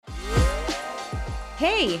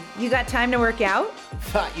Hey, you got time to work out?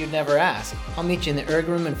 Thought you'd never ask. I'll meet you in the erg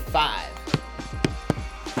room in 5.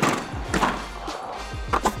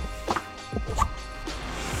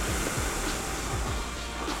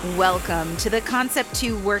 Welcome to the Concept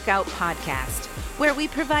 2 Workout Podcast, where we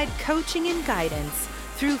provide coaching and guidance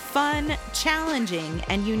through fun, challenging,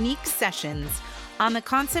 and unique sessions on the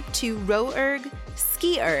Concept 2 RowErg,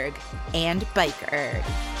 Ski-erg, and Bike-erg.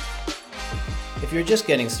 If you're just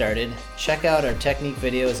getting started, check out our technique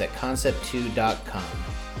videos at concept2.com.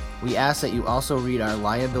 We ask that you also read our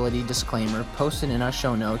liability disclaimer posted in our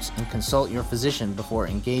show notes and consult your physician before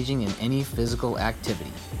engaging in any physical activity.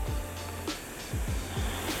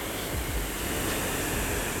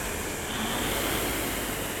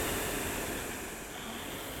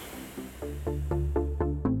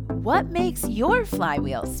 What makes your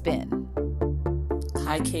flywheel spin?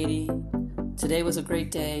 Hi, Katie. Today was a great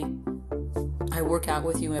day. I work out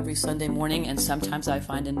with you every Sunday morning, and sometimes I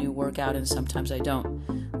find a new workout and sometimes I don't.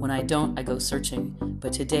 When I don't, I go searching.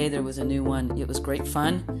 But today there was a new one. It was great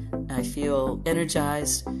fun. I feel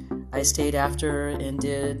energized. I stayed after and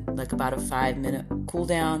did like about a 5-minute cool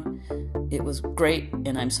down. It was great,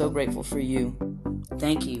 and I'm so grateful for you.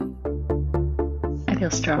 Thank you. I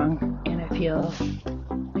feel strong, and I feel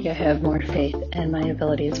like I have more faith in my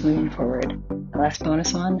abilities moving forward. The last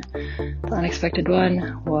bonus one, the unexpected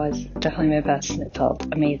one, was definitely my best, and it felt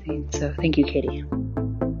amazing. So thank you, Katie.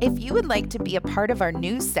 If you would like to be a part of our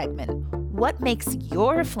news segment, What Makes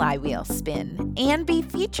Your Flywheel Spin, and be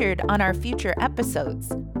featured on our future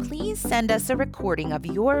episodes, please send us a recording of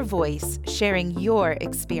your voice sharing your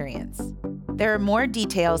experience. There are more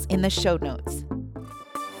details in the show notes.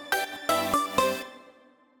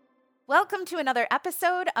 Welcome to another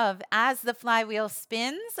episode of As the Flywheel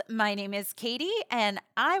Spins. My name is Katie, and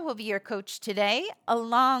I will be your coach today.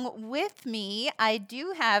 Along with me, I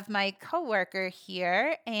do have my coworker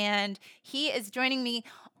here, and he is joining me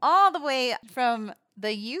all the way from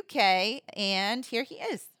the UK, and here he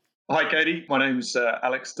is. Hi, Katie. My name's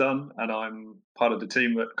Alex Dunn, and I'm part of the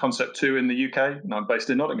team at Concept 2 in the UK, and I'm based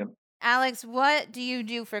in Nottingham. Alex, what do you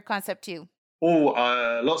do for Concept 2?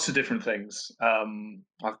 Lots of different things.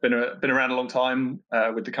 I've been around a long time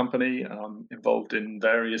with the company, and I'm involved in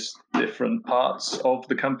various different parts of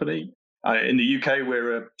the company. In the UK,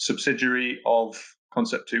 we're a subsidiary of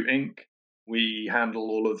Concept 2 Inc. We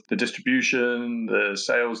handle all of the distribution, the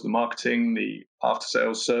sales, the marketing, the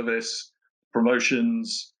after-sales service,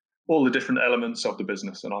 promotions, all the different elements of the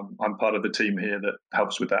business, and I'm part of the team here that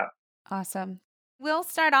helps with that. Awesome. We'll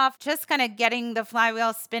start off just kind of getting the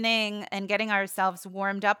flywheel spinning and getting ourselves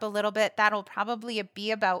warmed up a little bit. That'll probably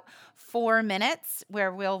be about 4 minutes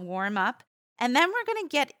where we'll warm up. And then we're going to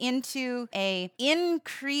get into a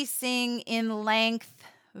increasing in length,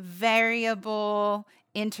 variable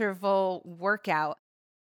interval workout.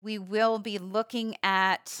 We will be looking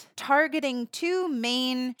at targeting 2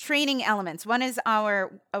 main training elements. One is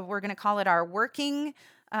we're going to call it our working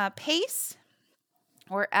pace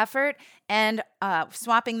or effort, and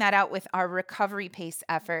swapping that out with our recovery pace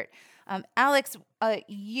effort. Alex,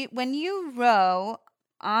 when you row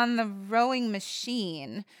on the rowing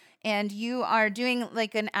machine and you are doing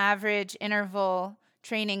like an average interval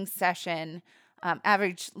training session,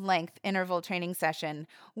 average length interval training session,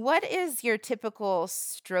 what is your typical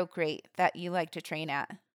stroke rate that you like to train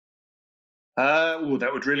at? That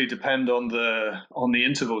would really depend on the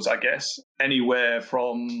intervals, I guess. Anywhere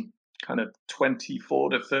from kind of 24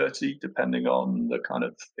 to 30, depending on the kind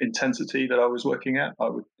of intensity that I was working at, I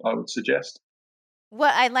would suggest.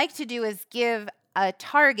 What I like to do is give a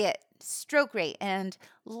target stroke rate. And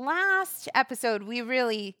last episode, we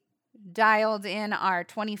really dialed in our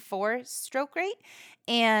 24 stroke rate.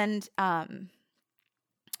 And I'd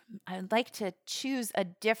like to choose a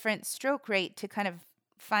different stroke rate to kind of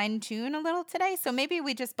fine tune a little today. So maybe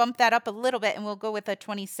we just bump that up a little bit and we'll go with a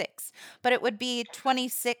 26. But it would be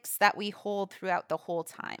 26 that we hold throughout the whole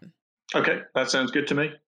time. Okay, that sounds good to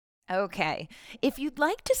me. Okay. If you'd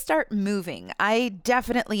like to start moving, I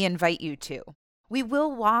definitely invite you to. We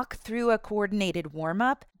will walk through a coordinated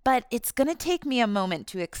warm-up, but it's going to take me a moment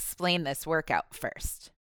to explain this workout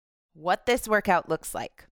first. What this workout looks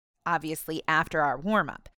like, obviously after our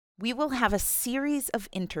warm-up, we will have a series of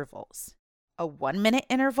intervals. A 1-minute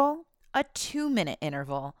interval, a 2-minute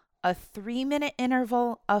interval, a 3-minute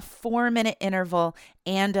interval, a 4-minute interval,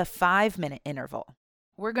 and a 5-minute interval.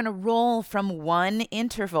 We're going to roll from one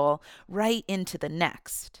interval right into the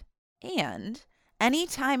next. And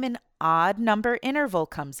anytime an odd number interval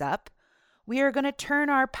comes up, we are going to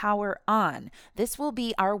turn our power on. This will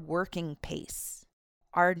be our working pace.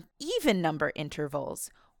 Our even number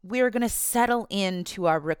intervals, we're going to settle into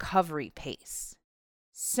our recovery pace.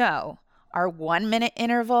 So our 1 minute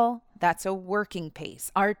interval, that's a working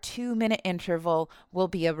pace. Our 2 minute interval will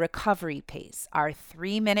be a recovery pace. Our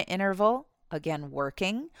 3 minute interval, again,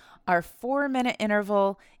 working. Our 4 minute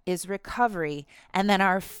interval is recovery. And then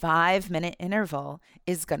our 5 minute interval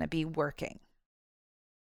is going to be working.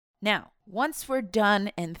 Now, once we're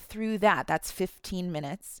done and through that, that's 15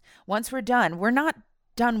 minutes. Once we're done, we're not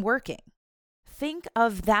done working. Think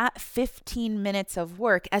of that 15 minutes of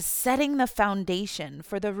work as setting the foundation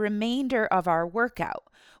for the remainder of our workout.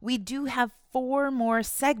 We do have 4 more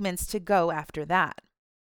segments to go after that.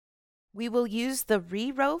 We will use the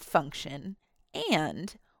re-row function,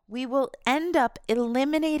 and we will end up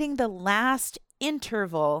eliminating the last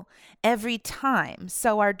interval every time,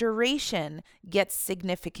 so our duration gets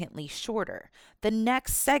significantly shorter. The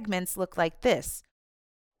next segments look like this: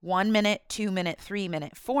 1 minute, 2 minute, 3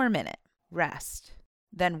 minute, 4 minute, rest.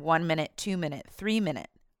 Then 1 minute, 2 minute, 3 minute,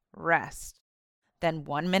 rest. Then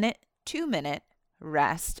 1 minute, 2 minute,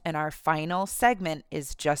 rest. And our final segment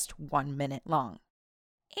is just 1 minute long.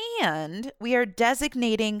 And we are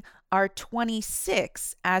designating our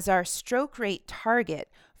 26 as our stroke rate target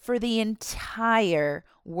for the entire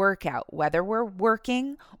workout, whether we're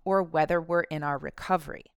working or whether we're in our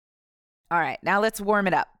recovery. All right, now let's warm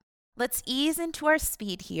it up. Let's ease into our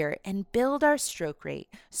speed here and build our stroke rate,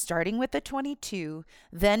 starting with the 22,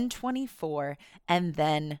 then 24, and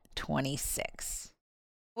then 26.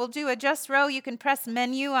 We'll do a just row. You can press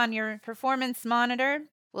menu on your performance monitor.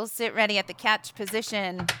 We'll sit ready at the catch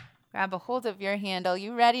position. Grab a hold of your handle.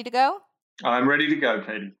 You ready to go? I'm ready to go,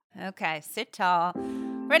 Katie. Okay, sit tall.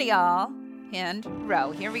 Ready, all, and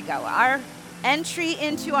row. Here we go. Our entry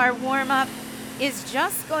into our warm-up is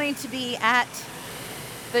just going to be at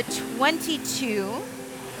the 22.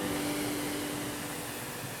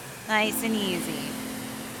 Nice and easy.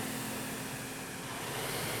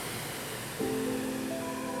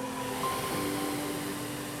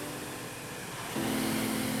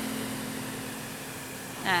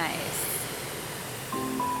 Nice.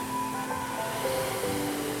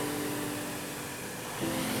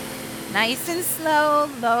 Nice and slow,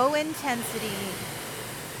 low intensity.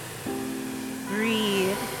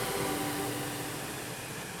 Breathe.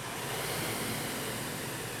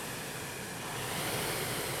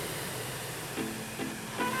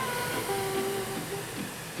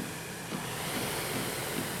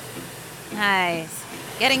 Nice.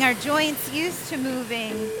 Getting our joints used to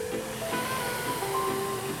moving.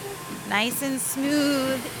 Nice and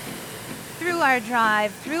smooth through our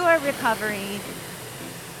drive, through our recovery.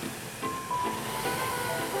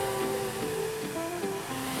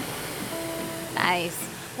 Nice.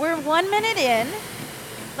 We're 1 minute in.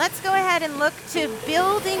 Let's go ahead and look to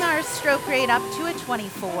building our stroke rate up to a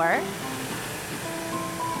 24.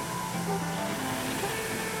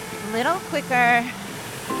 A little quicker.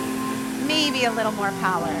 Maybe a little more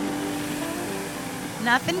power.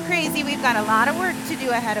 Nothing crazy. We've got a lot of work to do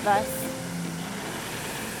ahead of us.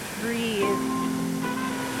 Breathe.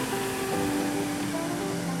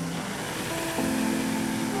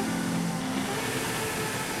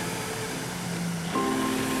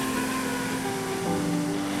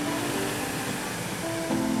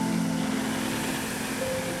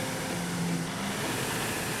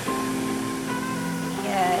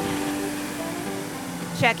 Good.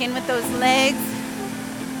 Check in with those legs.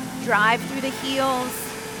 Drive through the heels.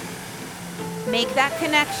 Make that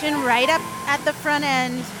connection right up at the front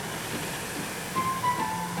end.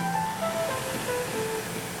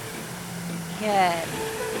 Good.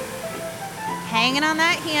 Hanging on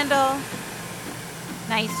that handle.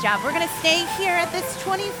 Nice job. We're going to stay here at this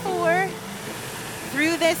 24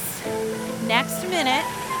 through this next minute.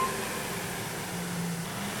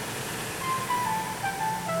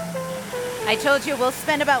 I told you we'll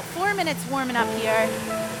spend about 4 minutes warming up here.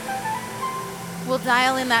 We'll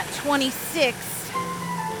dial in that 26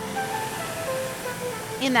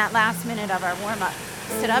 in that last minute of our warm-up.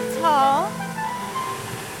 Sit up tall.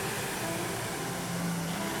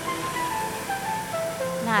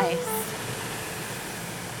 Nice.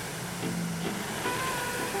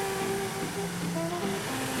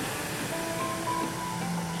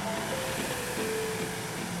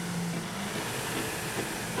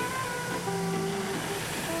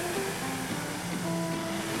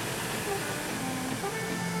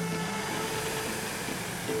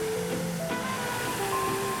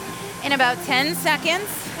 In about 10 seconds,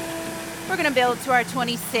 we're going to build to our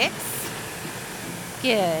 26.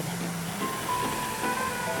 Good.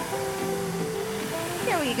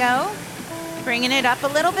 Here we go. Bringing it up a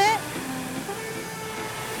little bit.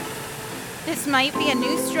 This might be a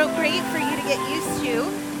new stroke rate for you to get used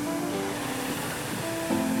to.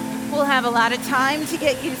 We'll will have a lot of time to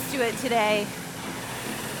get used to it today.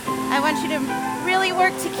 I want you to really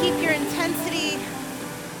work to keep your intensity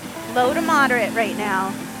low to moderate right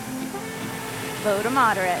now. Low to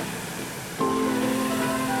moderate.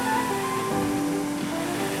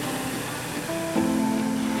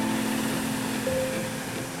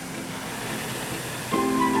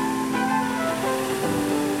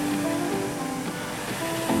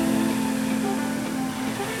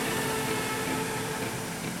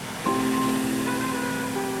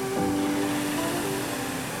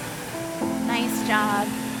 Nice job.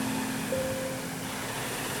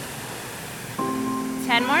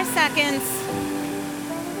 10 more seconds.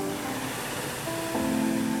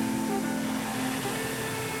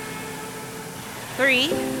 3,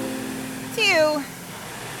 2,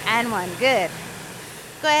 and 1. Good.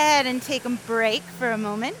 Go ahead and take a break for a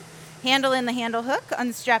moment. Handle in the handle hook.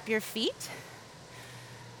 Unstrap your feet.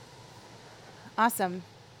 Awesome.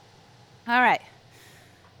 All right.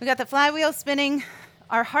 We got the flywheel spinning.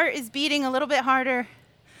 Our heart is beating a little bit harder.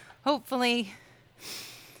 Hopefully.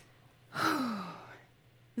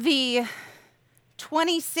 The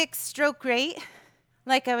 26 stroke rate,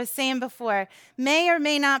 like I was saying before, may or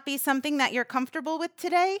may not be something that you're comfortable with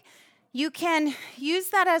today. You can use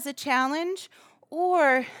that as a challenge,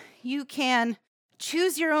 or you can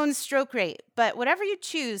choose your own stroke rate. But whatever you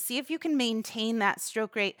choose, see if you can maintain that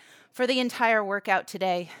stroke rate for the entire workout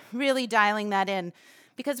today, really dialing that in,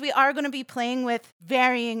 because we are going to be playing with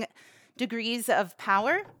varying degrees of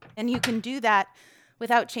power, and you can do that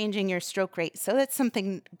without changing your stroke rate. So that's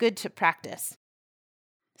something good to practice.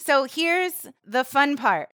 So here's the fun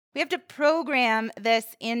part. We have to program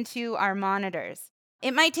this into our monitors.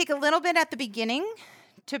 It might take a little bit at the beginning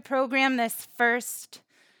to program this first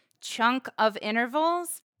chunk of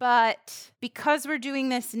intervals, but because we're doing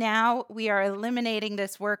this now, we are eliminating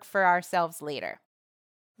this work for ourselves later.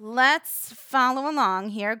 Let's follow along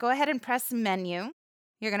here. Go ahead and press menu.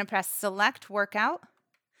 You're going to press select workout,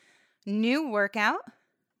 new workout.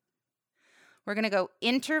 We're going to go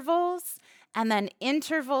intervals and then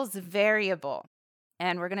intervals variable.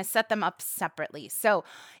 And we're going to set them up separately. So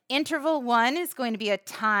interval 1 is going to be a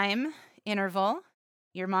time interval.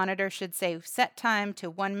 Your monitor should say set time to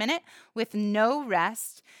 1 minute with no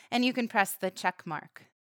rest, and you can press the check mark.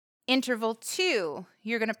 Interval 2,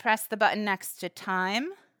 you're going to press the button next to time,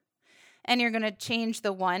 and you're going to change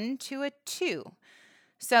the 1 to a 2.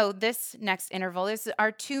 So this next interval is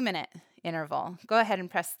our 2-minute interval. Go ahead and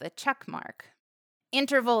press the check mark.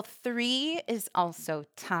 Interval 3 is also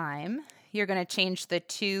time. You're going to change the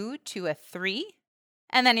 2 to a 3,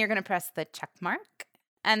 and then you're going to press the check mark.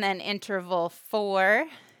 And then interval 4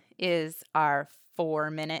 is our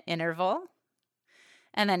 4-minute interval.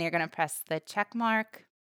 And then you're going to press the check mark.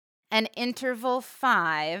 And interval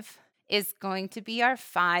 5 is going to be our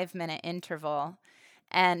 5-minute interval.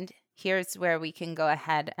 And here's where we can go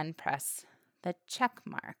ahead and press the check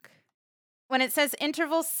mark. When it says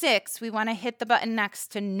interval 6, we want to hit the button next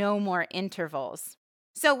to no more intervals.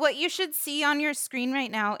 So what you should see on your screen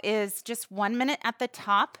right now is just 1 minute at the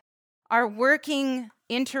top. Our working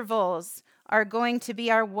intervals are going to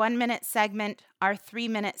be our 1-minute segment, our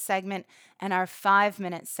 3-minute segment, and our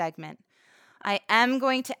 5-minute segment. I am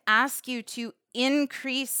going to ask you to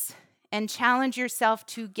increase and challenge yourself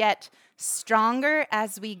to get stronger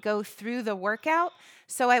as we go through the workout.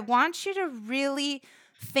 So I want you to really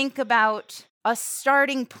think about a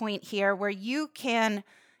starting point here where you can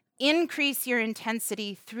increase your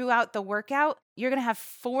intensity throughout the workout. You're going to have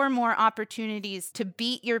 4 more opportunities to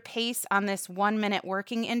beat your pace on this 1-minute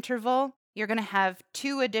working interval. You're going to have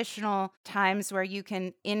 2 additional times where you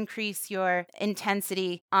can increase your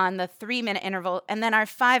intensity on the 3-minute interval. And then our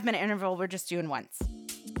 5-minute interval, we're just doing once.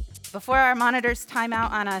 Before our monitors time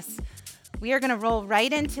out on us, we are going to roll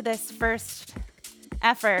right into this first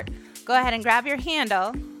effort. Go ahead and grab your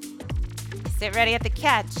handle. Sit ready at the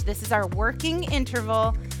catch. This is our working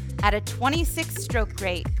interval at a 26 stroke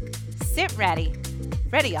rate. Sit ready.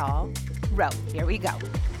 Ready, y'all. Row. Here we go.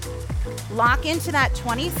 Lock into that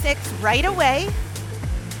 26 right away.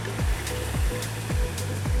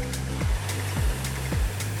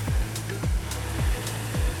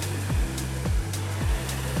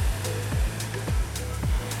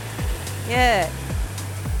 Good.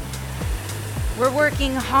 We're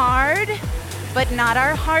working hard, but not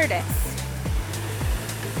our hardest.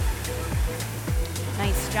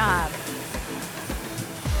 Nice job.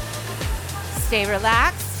 Stay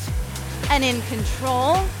relaxed and in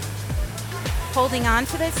control. Holding on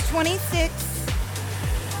to this 26.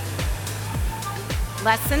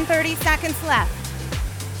 Less than 30 seconds left.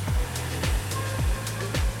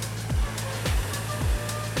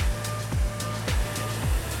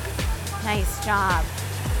 Nice job.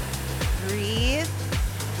 Breathe.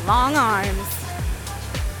 Long arms.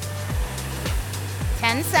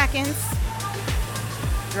 10 seconds.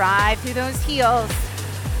 Drive through those heels.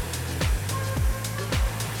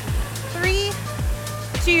 3,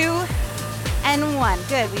 2, and 1.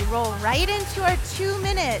 Good. We roll right into our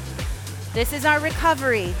 2-minute. This is our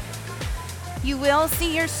recovery. You will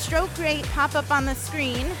see your stroke rate pop up on the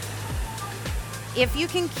screen. If you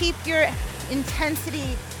can keep your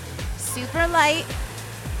intensity super light,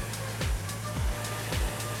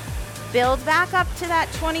 build back up to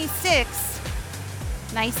that 26,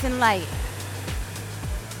 nice and light.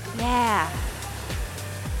 Yeah.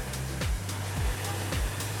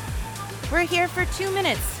 We're here for 2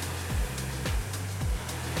 minutes.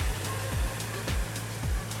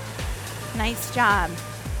 Nice job.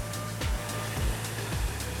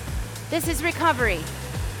 This is recovery.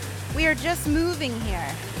 We are just moving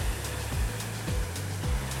here.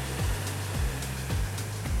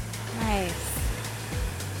 Nice.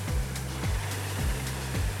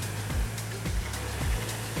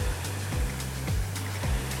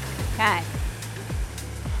 Okay.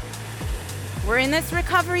 We're in this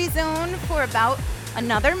recovery zone for about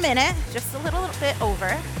another minute, just a little bit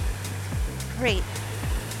over. Great.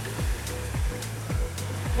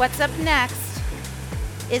 What's up next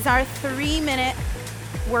is our 3-minute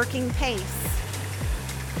working pace.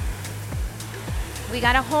 We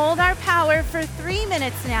gotta hold our power for 3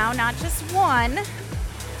 minutes now, not just 1.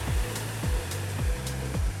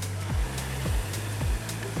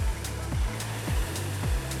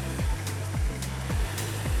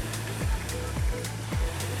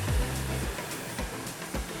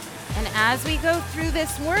 And as we go through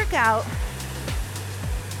this workout,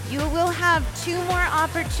 you will have 2 more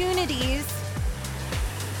opportunities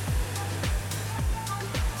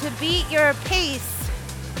to beat your pace.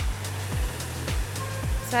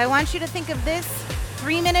 So I want you to think of this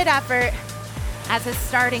 3-minute effort as a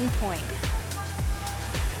starting point.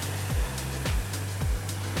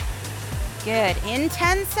 Good. In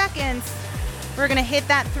 10 seconds, we're gonna hit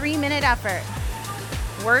that 3-minute effort.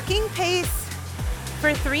 Working pace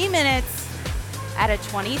for 3 minutes at a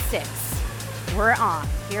 26. We're on.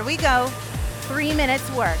 Here we go. 3 minutes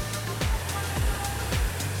work.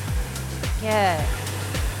 Good.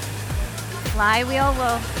 Flywheel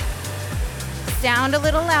will sound a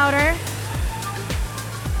little louder.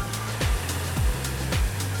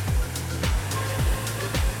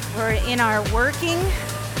 We're in our working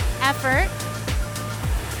effort.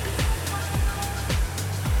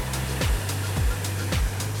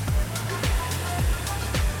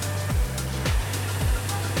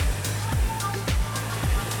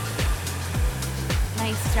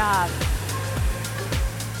 Nice job.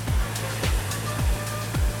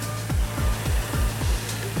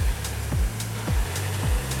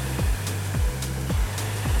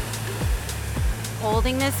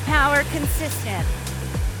 Holding this power consistent.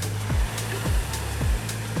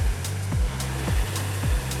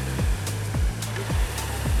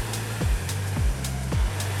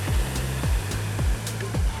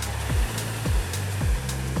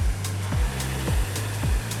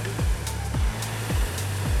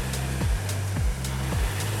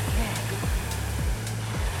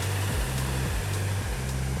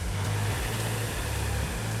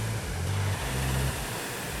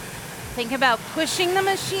 Think about pushing the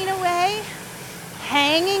machine away,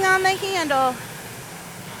 hanging on the handle.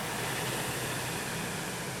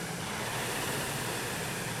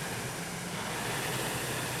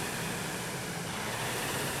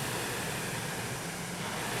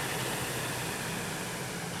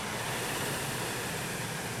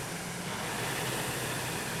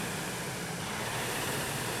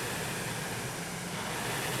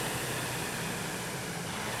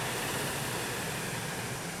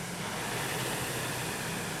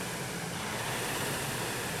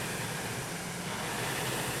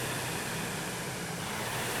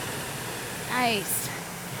 Nice.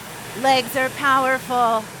 Legs are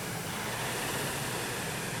powerful.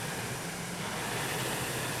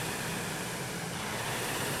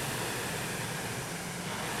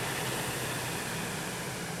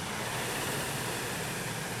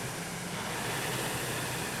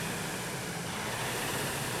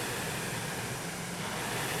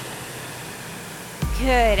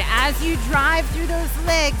 Good. As you drive through those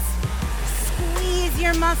legs, squeeze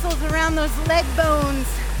your muscles around those leg bones.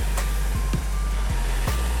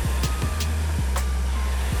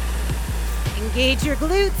 Engage your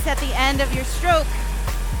glutes at the end of your stroke.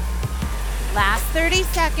 Last 30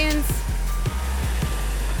 seconds.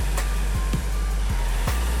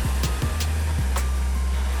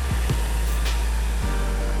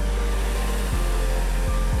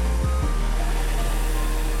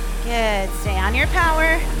 Good. Stay on your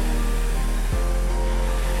power.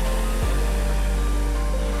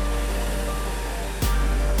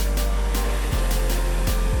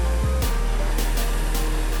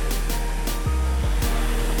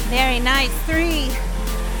 Very nice. 3,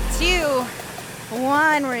 2,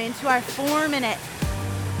 1. We're into our 4-minute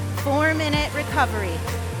recovery.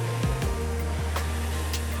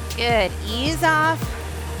 Good. Ease off.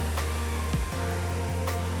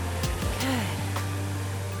 Good.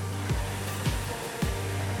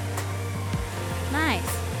 Nice.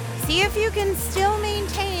 See if you can still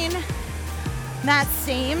maintain that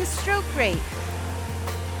same stroke rate.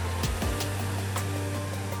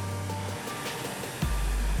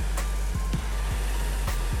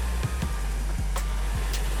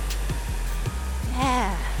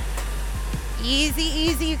 Yeah. Easy,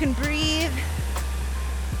 easy. You can breathe.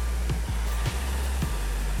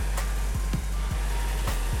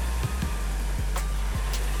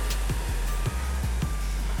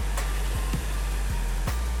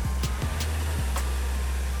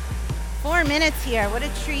 Minutes here. What a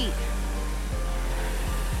treat.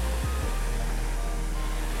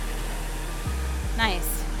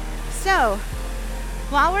 Nice. So,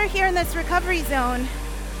 while we're here in this recovery zone,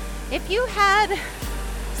 if you had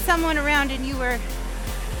someone around and you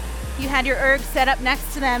had your erg set up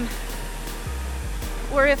next to them,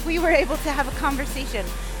 or if we were able to have a conversation,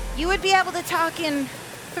 you would be able to talk in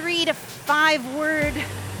 3 to 5 word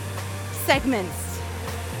segments.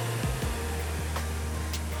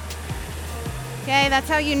 Okay, that's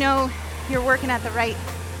how you know you're working at the right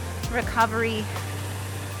recovery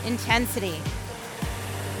intensity.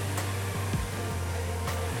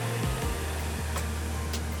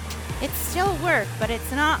 It's still work, but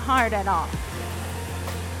it's not hard at all.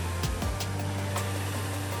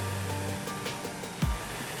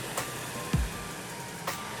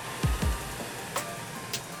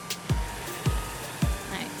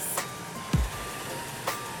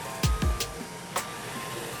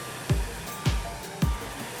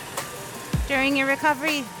 During your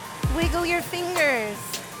recovery, wiggle your fingers.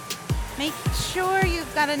 Make sure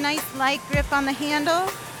you've got a nice light grip on the handle.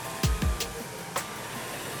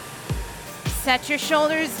 Set your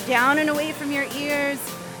shoulders down and away from your ears.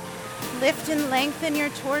 Lift and lengthen your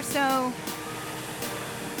torso.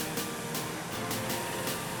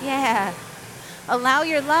 Yeah. Allow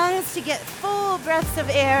your lungs to get full breaths of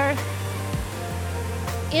air.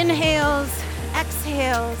 Inhales,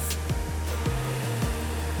 exhales.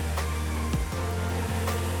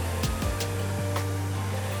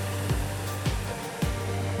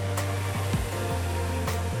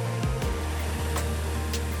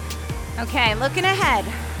 Okay, looking ahead.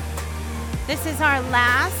 This is our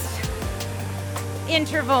last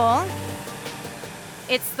interval.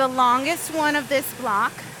 It's the longest one of this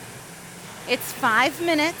block. It's 5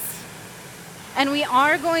 minutes, and we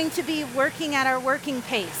are going to be working at our working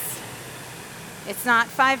pace. It's not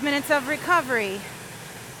 5 minutes of recovery.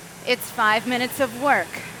 It's 5 minutes of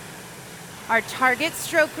work. Our target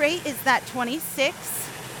stroke rate is that 26.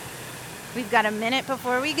 We've got a minute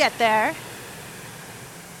before we get there.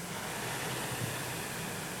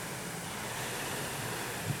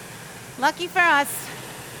 Lucky for us,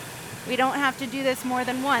 we don't have to do this more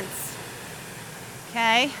than once.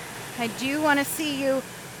 Okay? I do want to see you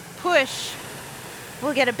push.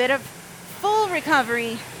 We'll get a bit of full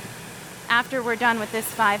recovery after we're done with this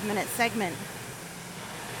 5-minute segment.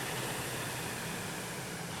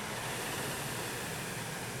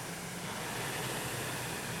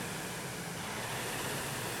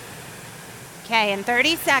 Okay, in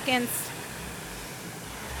 30 seconds.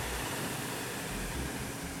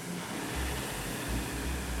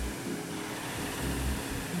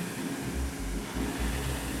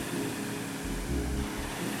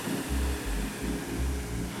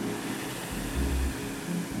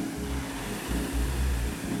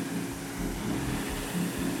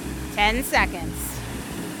 Ten seconds.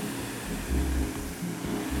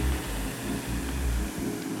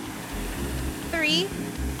 3,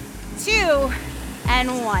 2,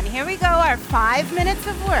 and 1. Here we go, our 5 minutes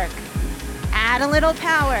of work. Add a little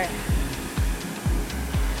power.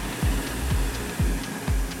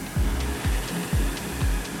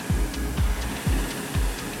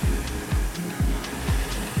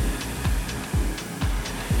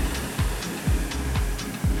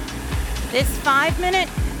 This 5-minute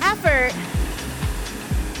effort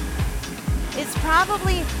is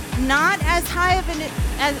probably not as high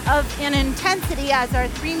of an intensity as our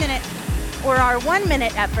 3-minute or our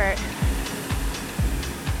 1-minute effort.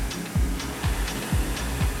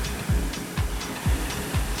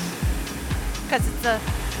 Because it's a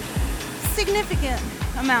significant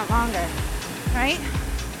amount longer, right?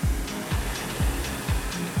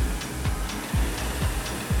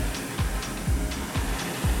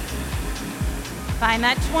 Find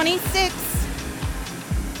that 26.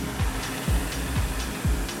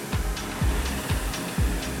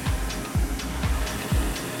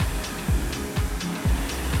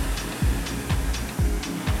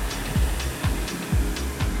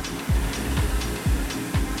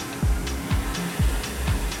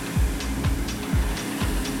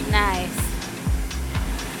 Nice.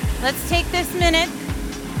 Let's take this minute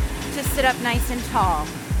to sit up nice and tall.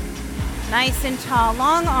 Nice and tall,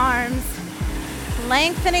 long arms,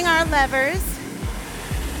 lengthening our levers.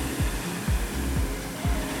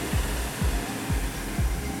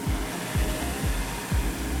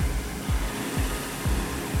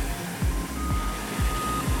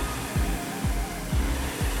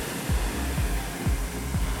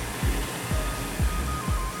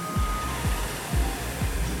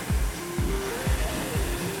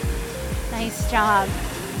 Nice job.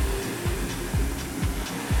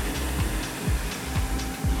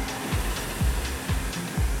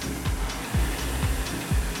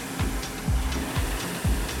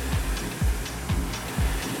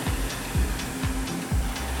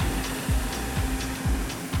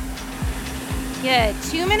 Good.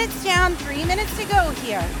 2 minutes down, 3 minutes to go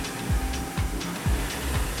here.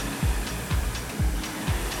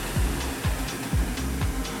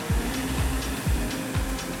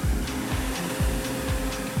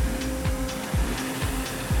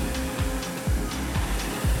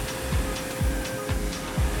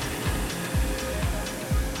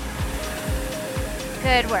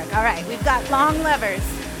 Good work. All right, we've got long levers.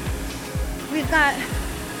 We've got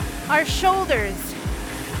our shoulders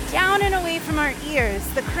down and away from our ears,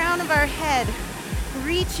 the crown of our head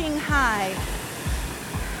reaching high.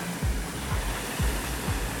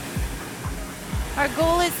 Our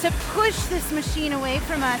goal is to push this machine away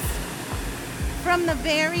from us from the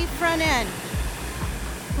very front end,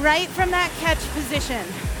 right from that catch position.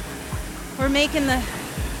 We're making the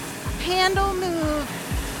handle move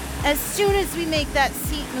as soon as we make that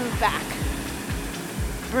seat move back.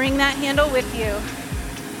 Bring that handle with you.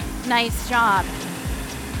 Nice job.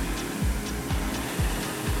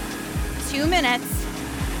 2 minutes.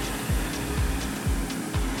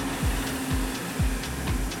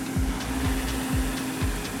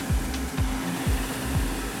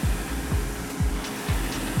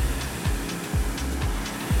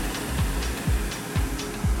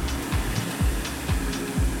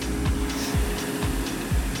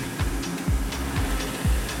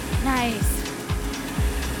 Nice.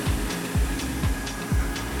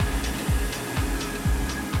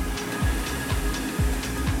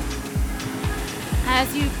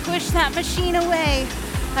 As you push that machine away,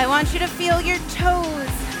 I want you to feel your toes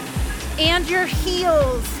and your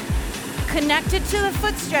heels connected to the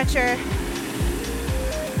foot stretcher.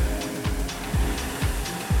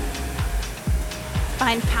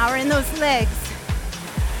 Find power in those legs.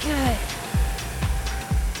 Good.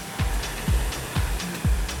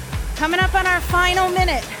 Coming up on our final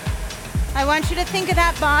minute, I want you to think of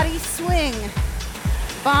that body swing.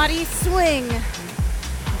 Body swing.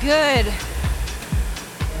 Good.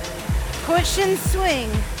 Push and swing.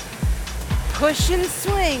 Push and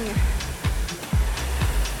swing.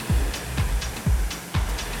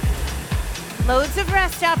 Loads of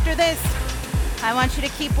rest after this. I want you to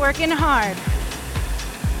keep working hard.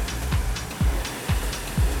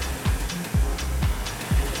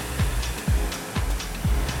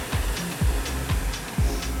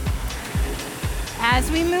 As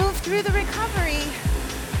we move through the recovery,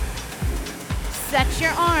 set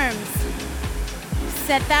your arms.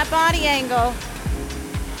 Set that body angle.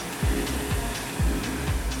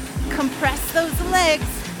 Compress those legs.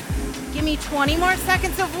 Give me 20 more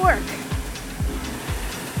seconds of work.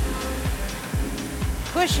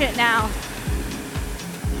 Push it now.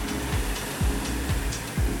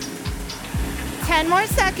 10 more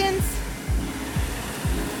seconds.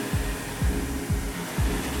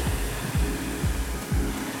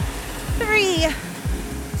 3,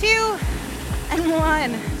 2, and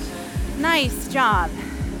 1. Nice job.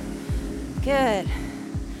 Good.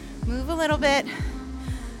 Move a little bit.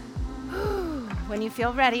 When you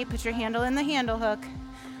feel ready, put your handle in the handle hook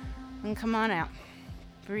and come on out.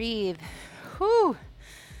 Breathe. Whew.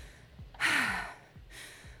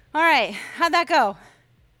 All right, how'd that go?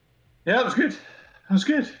 Yeah, that was good. That was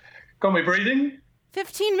good. Got me breathing.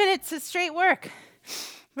 15 minutes of straight work,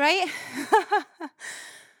 right?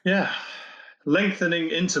 Yeah. Lengthening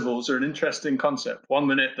intervals are an interesting concept. 1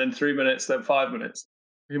 minute, then 3 minutes, then 5 minutes.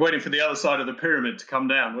 You're waiting for the other side of the pyramid to come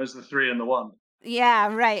down. Where's the 3 and the 1?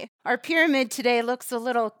 Yeah, right. Our pyramid today looks a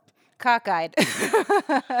little cockeyed.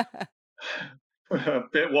 A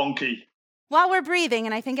bit wonky. While we're breathing,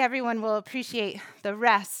 and I think everyone will appreciate the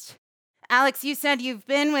rest Alex, you said you've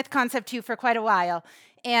been with Concept 2 for quite a while,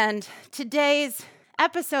 and today's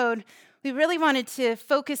episode, we really wanted to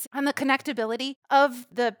focus on the connectability of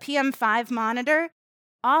the PM5 monitor.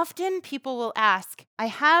 Often people will ask, I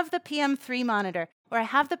have the PM3 monitor, or I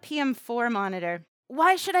have the PM4 monitor.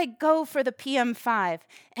 Why should I go for the PM5?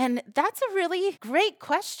 And that's a really great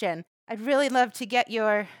question. I'd really love to get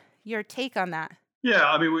your take on that. Yeah,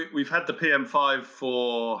 I mean, we've had the PM5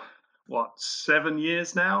 for, 7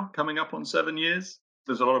 years now, coming up on 7 years.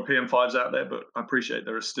 There's a lot of PM5s out there, but I appreciate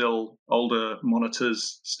there are still older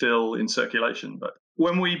monitors still in circulation. But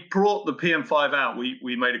when we brought the PM5 out,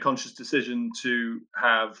 we made a conscious decision to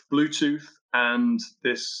have Bluetooth and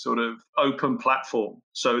this sort of open platform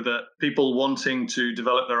so that people wanting to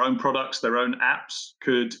develop their own products, their own apps,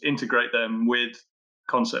 could integrate them with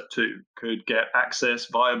Concept 2, could get access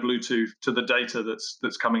via Bluetooth to the data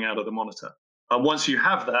that's coming out of the monitor. And once you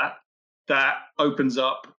have that, that opens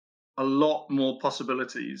up a lot more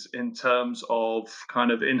possibilities in terms of kind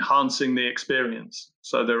of enhancing the experience.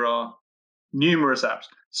 So there are numerous apps.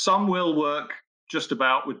 Some will work just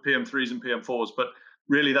about with PM3s and PM4s, but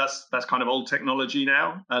really that's kind of old technology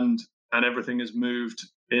now, and everything has moved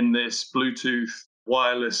in this Bluetooth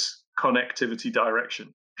wireless connectivity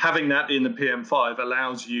direction. Having that in the PM5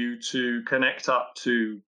 allows you to connect up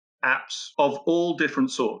to apps of all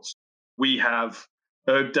different sorts. We have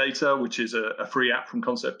RowErg Data, which is a free app from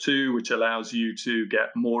Concept 2, which allows you to get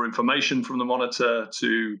more information from the monitor,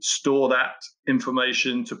 to store that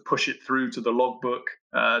information, to push it through to the logbook,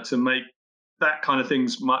 to make that kind of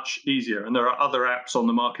things much easier. And there are other apps on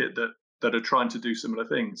the market that are trying to do similar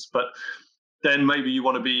things. But then maybe you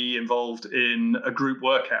want to be involved in a group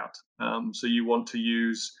workout. So you want to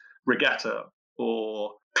use Regatta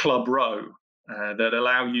or Club Row that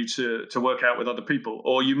allow you to work out with other people.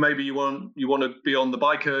 Or you want to be on the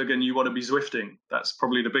RowErg and you want to be Zwifting. That's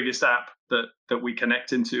probably the biggest app that we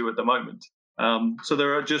connect into at the moment. So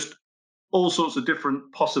there are just all sorts of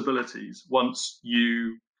different possibilities once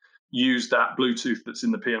you use that Bluetooth that's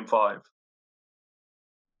in the PM5.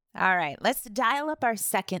 All right, let's dial up our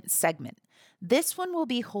second segment. This one will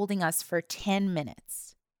be holding us for 10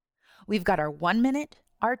 minutes. We've got our 1 minute,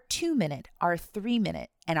 our 2 minute, our 3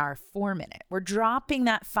 minute, and our 4 minute. We're dropping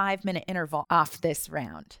that 5 minute interval off this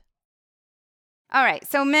round. All right,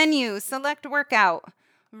 so menu, select workout,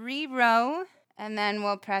 re-row, and then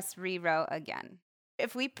we'll press re-row again.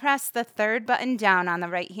 If we press the third button down on the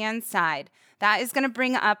right-hand side, that is going to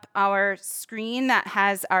bring up our screen that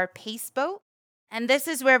has our pace boat. And this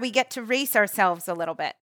is where we get to race ourselves a little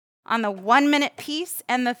bit. On the 1 minute piece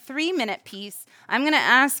and the 3 minute piece, I'm going to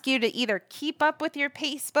ask you to either keep up with your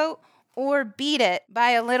pace boat or beat it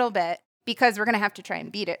by a little bit, because we're going to have to try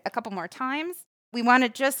and beat it a couple more times. We want to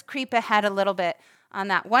just creep ahead a little bit on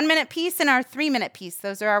that 1 minute piece and our 3 minute piece.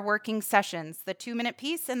 Those are our working sessions. The 2 minute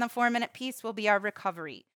piece and the 4 minute piece will be our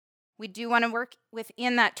recovery. We do want to work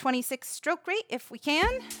within that 26 stroke rate if we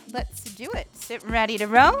can. Let's do it. Sit ready to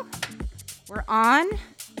row. We're on.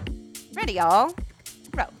 Ready, all.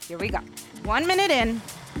 Row. Here we go. 1 minute in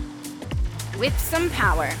with some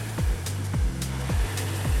power.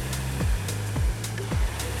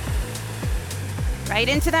 Right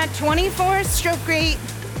into that 24 stroke rate.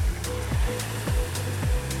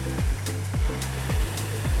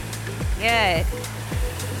 Good.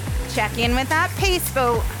 Check in with that pace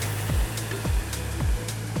boat.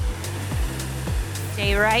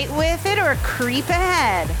 Stay right with it or creep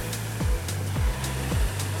ahead.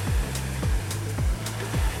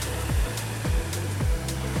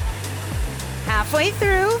 Halfway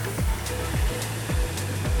through.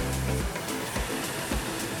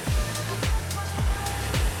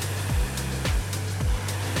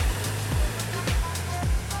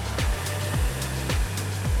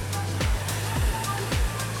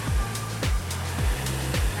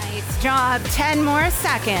 Nice job. 10 more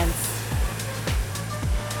seconds.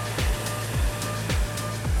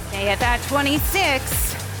 Stay at that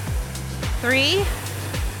 26. 3,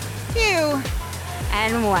 2,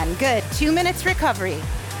 and 1. Good. 2 minutes recovery.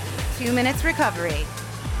 2 minutes recovery.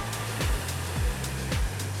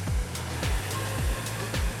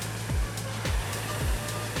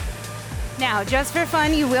 Now, just for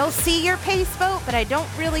fun, you will see your pace boat, but I don't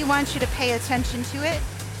really want you to pay attention to it.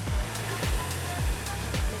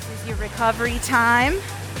 This is your recovery time.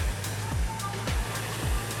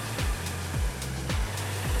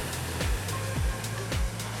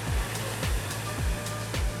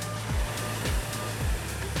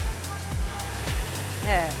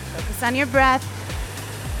 Good. Focus on your breath.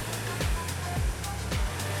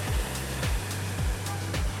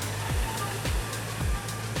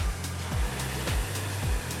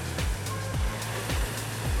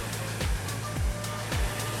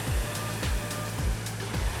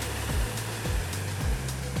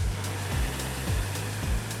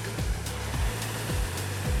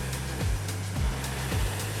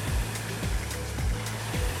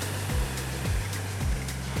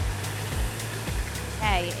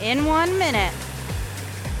 in 1 minute.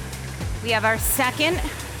 We have our second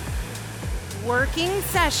working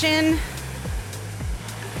session.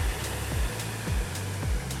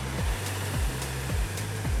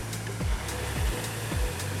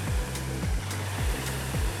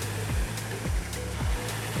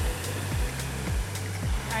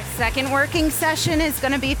 Our second working session is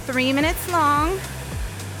going to be 3 minutes long.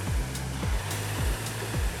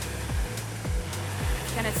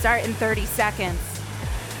 It's going to start in 30 seconds.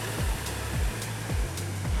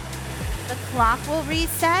 The clock will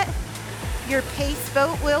reset. Your pace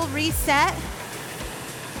boat will reset.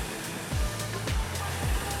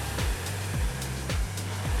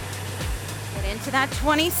 Get into that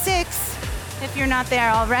 26 if you're not there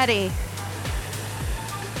already.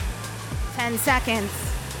 10 seconds.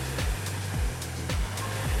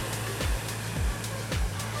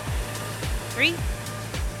 3,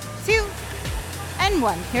 2, and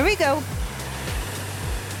 1. Here we go.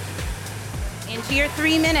 Into your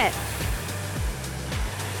 3 minute.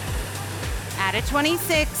 Add a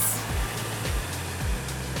 26.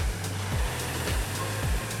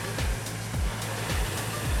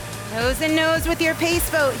 Nose and nose with your pace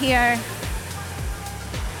boat here.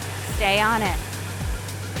 Stay on it.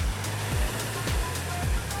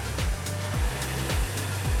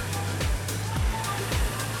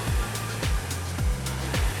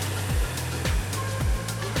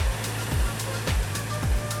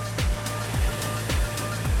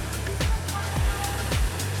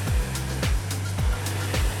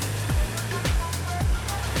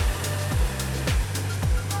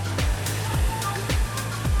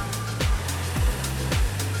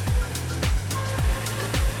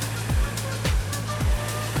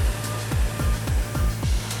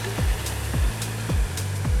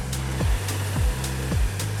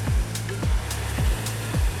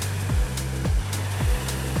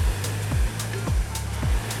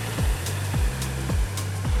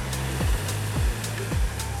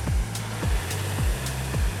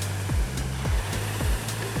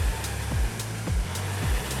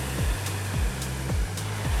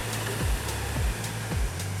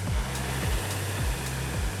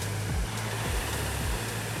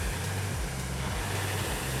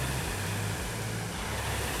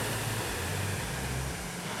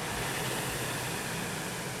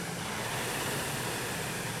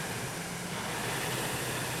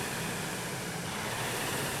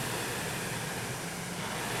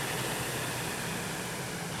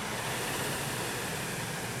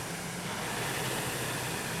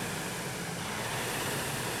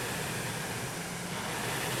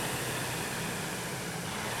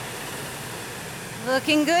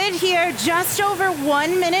 Looking good here, just over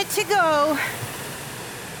 1 minute to go.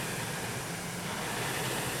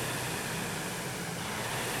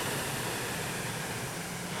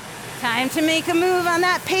 Time to make a move on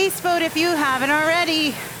that pace boat if you haven't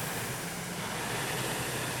already.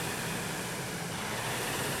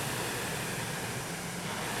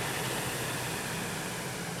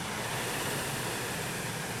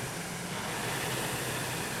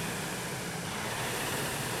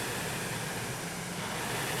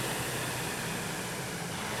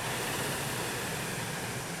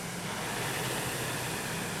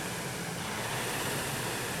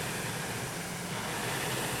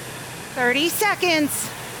 Thirty seconds.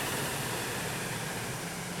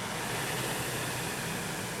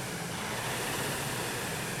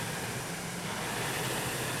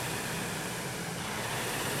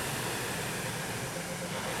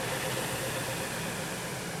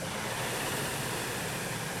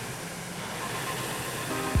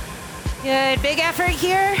 Good, big effort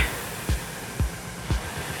here.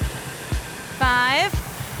 5,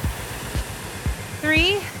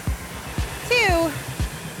 3, 2,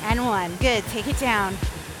 and 1. Good, take it down.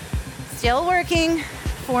 Still working.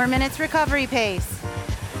 4 minutes recovery pace.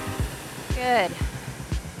 Good.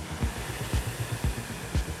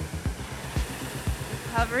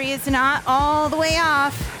 Recovery is not all the way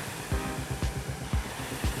off.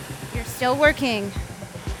 You're still working.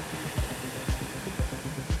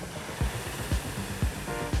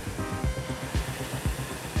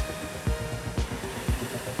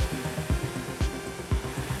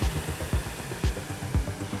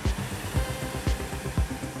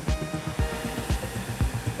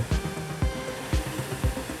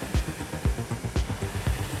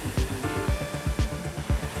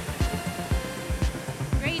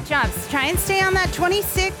 Great job. Try and stay on that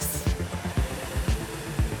 26.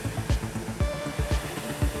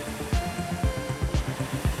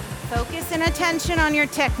 Focus and attention on your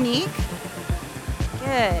technique.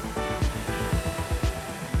 Good.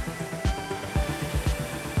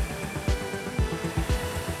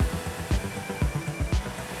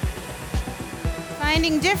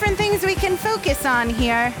 Finding different things we can focus on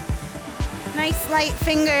here. Nice light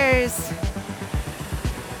fingers.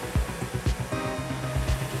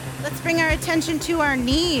 Let's bring our attention to our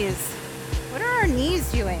knees. What are our knees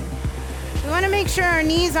doing? We want to make sure our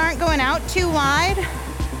knees aren't going out too wide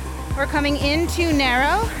or coming in too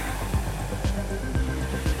narrow.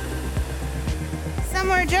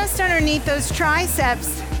 Somewhere just underneath those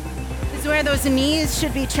triceps is where those knees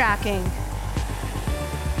should be tracking.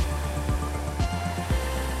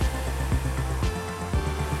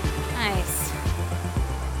 Nice.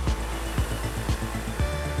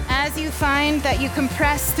 As you find that you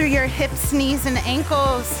compress through your hips, knees, and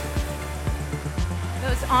ankles,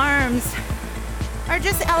 those arms are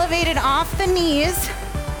just elevated off the knees.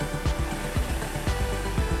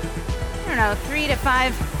 I don't know, 3 to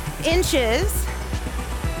 5 inches.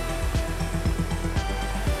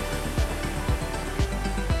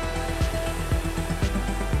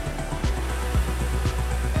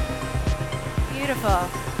 Beautiful.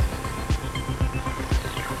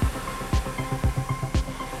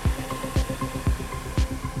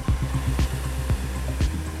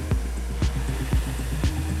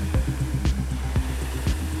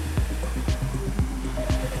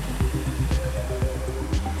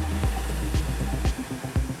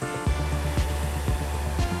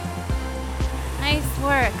 Nice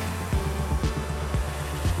work.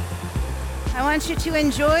 I want you to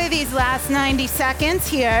enjoy these last 90 seconds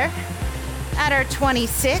here at our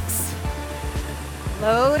 26.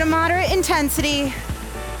 Low to moderate intensity,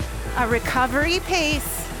 a recovery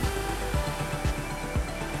pace.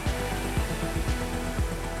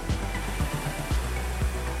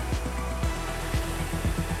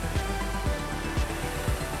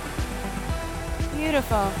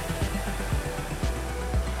 Beautiful.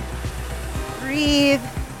 Breathe.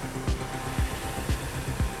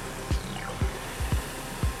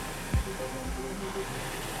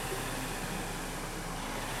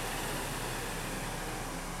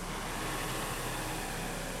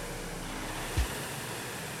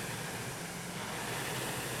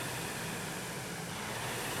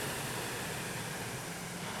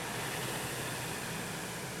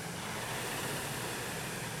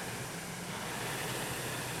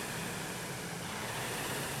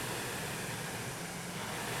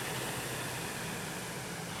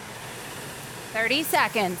 Thirty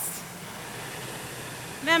seconds.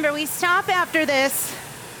 Remember, we stop after this.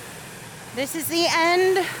 This is the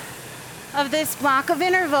end of this block of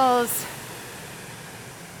intervals.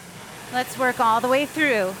 Let's work all the way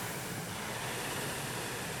through.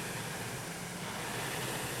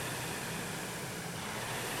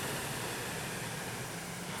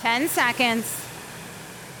 Ten seconds.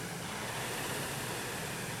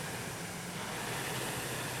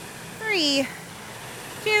 3,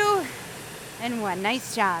 2, and 1.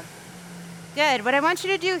 Nice job. Good. What I want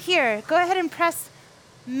you to do here, go ahead and press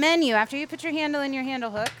menu. After you put your handle in your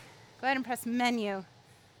handle hook, go ahead and press menu.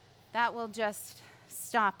 That will just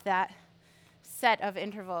stop that set of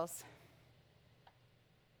intervals.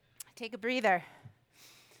 Take a breather.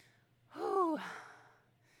 Whew.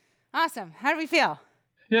 Awesome. How do we feel?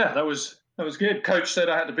 Yeah, that was good. Coach said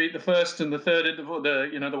I had to beat the first and the third interval,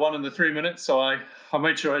 the 1 and the 3 minutes. So I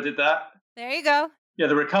made sure I did that. There you go. Yeah,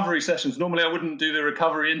 the recovery sessions. Normally I wouldn't do the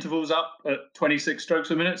recovery intervals up at 26 strokes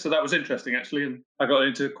a minute. So that was interesting actually. And I got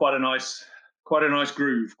into quite a nice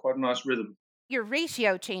groove, quite a nice rhythm. Your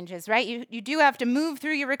ratio changes, right? You do have to move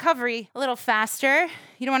through your recovery a little faster.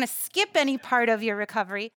 You don't want to skip any part of your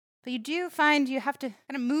recovery, but you do find you have to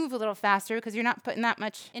kind of move a little faster because you're not putting that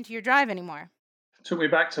much into your drive anymore. It took me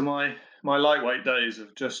back to my lightweight days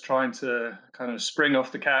of just trying to kind of spring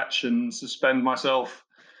off the catch and suspend myself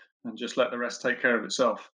and just let the rest take care of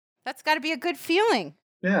itself. That's got to be a good feeling.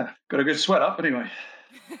 Yeah, got a good sweat up anyway.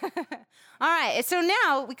 All right, so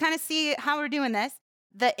now we kind of see how we're doing this.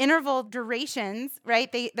 The interval durations,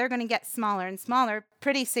 right, they're going to get smaller and smaller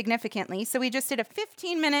pretty significantly. So we just did a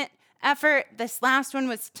 15-minute effort. This last one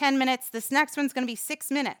was 10 minutes. This next one's going to be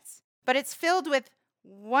 6 minutes. But it's filled with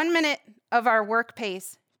 1 minute of our work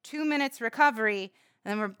pace, 2 minutes recovery,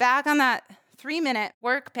 and then we're back on that 3-minute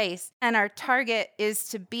work pace. And our target is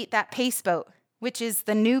to beat that pace boat, which is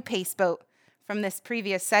the new pace boat from this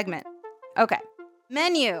previous segment. Okay,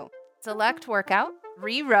 menu, select workout,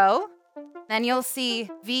 re-row. Then you'll see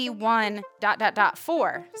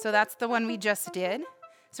V1.4. So that's the one we just did.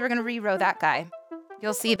 So we're going to re-row that guy.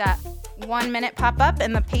 You'll see that 1 minute pop up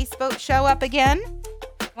and the pace boat show up again.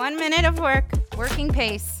 1 minute of work, working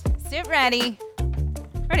pace. Sit ready.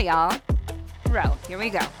 Ready, y'all. Row. Here we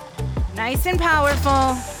go. Nice and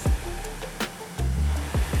powerful.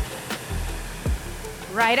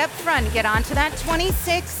 Right up front. Get onto that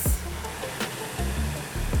 26.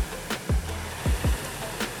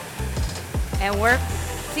 and work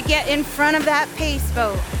to get in front of that pace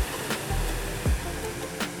boat.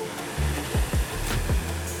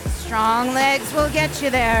 Strong legs will get you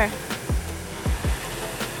there.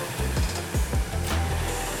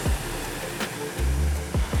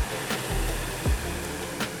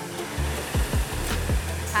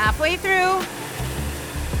 Halfway through.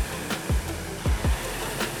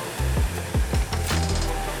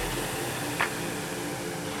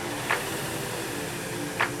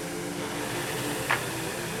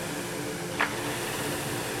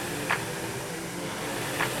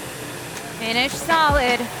 Finish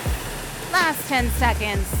solid. Last 10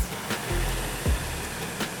 seconds.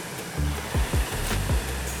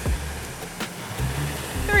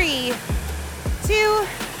 Three, two,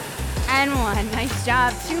 and one. Nice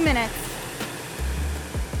job. 2 minutes.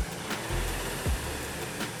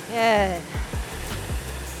 Good.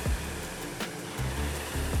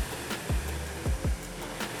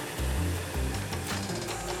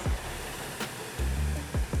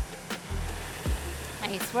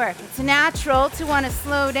 Nice work. It's natural to want to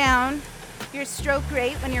slow down your stroke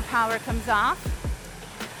rate when your power comes off.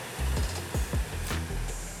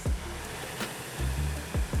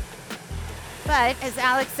 But as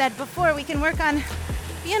Alex said before, we can work on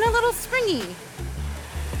being a little springy.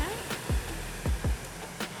 Okay?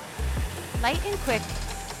 Light and quick.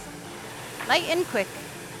 Light and quick.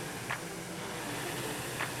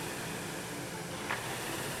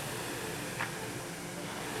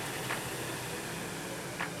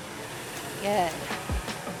 Good.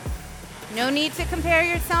 No need to compare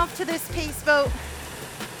yourself to this pace boat.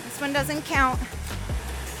 This one doesn't count.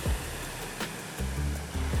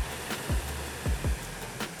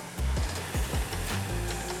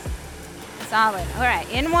 Solid. All right,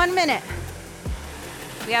 in 1 minute,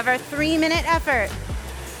 we have our 3-minute effort.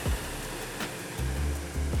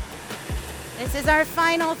 This is our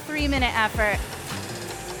final 3-minute effort.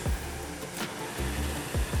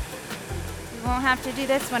 We won't have to do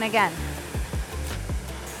this one again.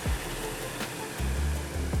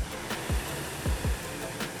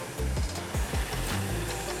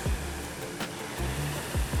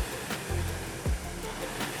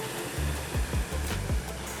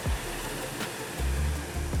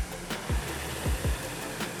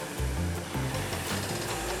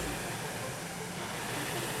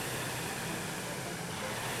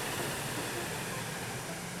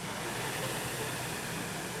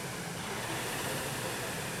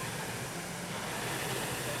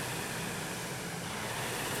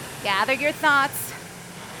 Gather your thoughts.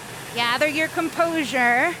 Gather your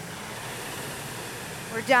composure.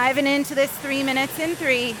 We're diving into this 3 minutes in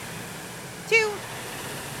 3, 2,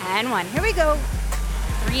 and 1. Here we go.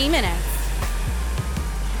 3 minutes.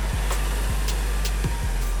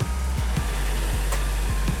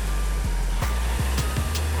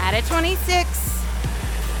 At a 26.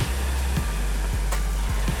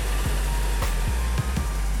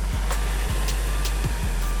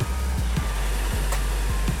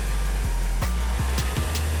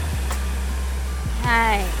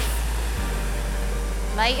 Nice.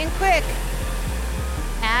 Light and quick.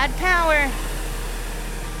 Add power.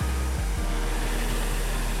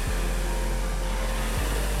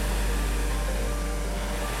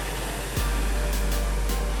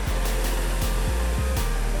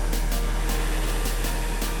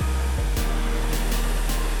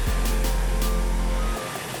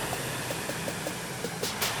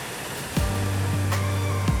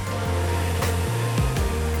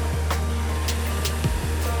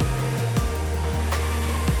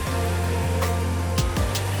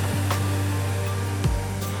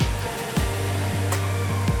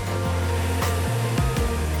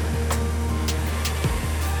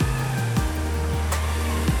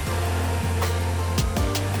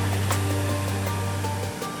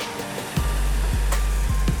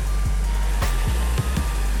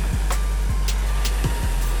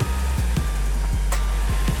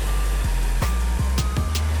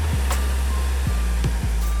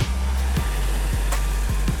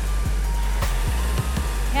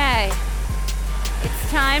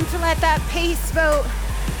 Time to let that pace boat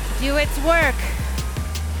do its work.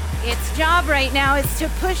 Its job right now is to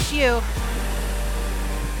push you.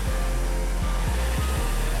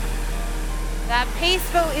 That pace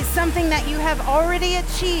boat is something that you have already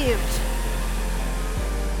achieved.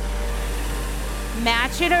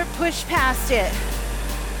 Match it or push past it.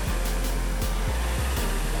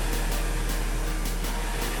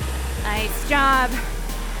 Nice job.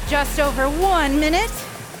 Just over 1 minute.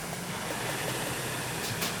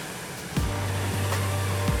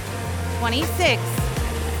 26.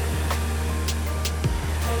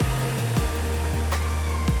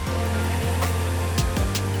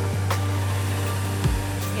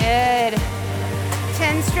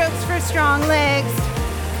 10 strokes for strong legs.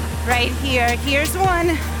 Right here. Here's 1,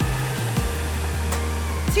 2,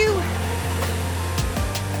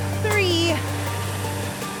 3,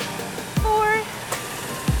 4,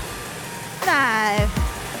 5,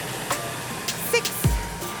 6,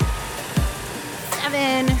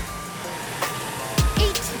 7,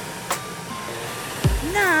 8,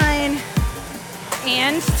 9,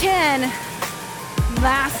 and 10.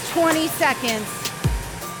 Last 20 seconds.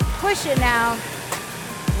 Push it now.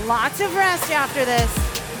 Lots of rest after this.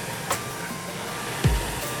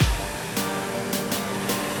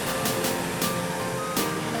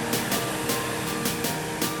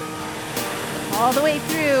 All the way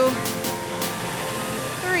through.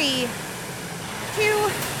 3, 2,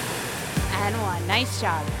 and 1. Nice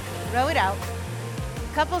job. Row it out.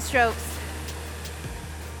 Couple strokes.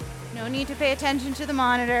 No need to pay attention to the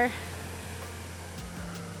monitor.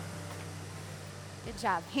 Good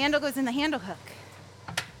job. Handle goes in the handle hook.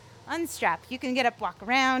 Unstrap. You can get up, walk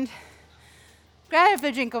around. Grab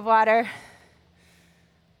a drink of water.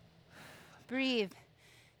 Breathe.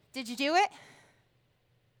 Did you do it?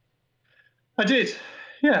 I did.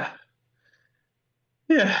 Yeah.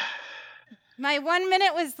 My 1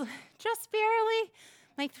 minute was just barely.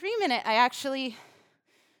 My 3 minute, I actually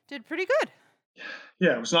did pretty good.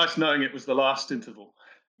 Yeah, it was nice knowing it was the last interval.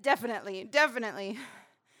 Definitely.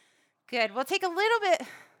 Good. We'll take a little bit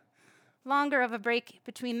longer of a break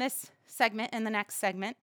between this segment and the next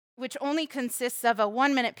segment, which only consists of a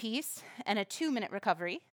 1 minute piece and a 2 minute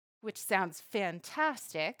recovery, which sounds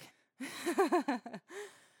fantastic.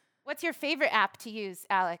 What's your favorite app to use,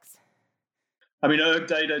 Alex? I mean, ERG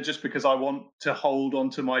data, just because I want to hold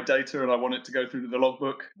onto my data and I want it to go through to the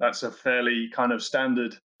logbook. That's a fairly kind of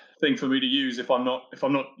standard thing for me to use. If I'm not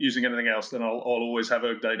using anything else, then I'll always have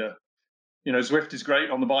ERG data. You know, Zwift is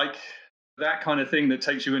great on the bike. That kind of thing that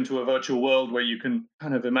takes you into a virtual world where you can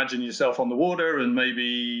kind of imagine yourself on the water and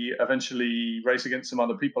maybe eventually race against some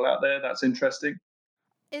other people out there. That's interesting.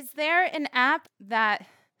 Is there an app that,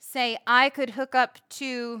 say, I could hook up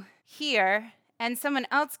to here and someone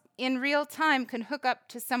else in real time can hook up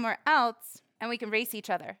to somewhere else and we can race each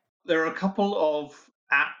other? There are a couple of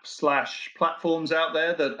app/platforms out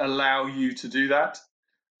there that allow you to do that.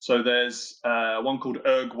 So there's one called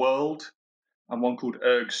ERG World and one called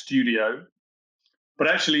ERG Studio. But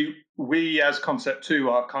actually, we as Concept 2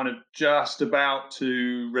 are kind of just about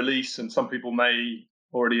to release, and some people may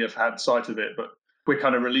already have had sight of it, but we're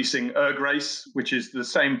kind of releasing ERG Race, which is the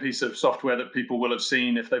same piece of software that people will have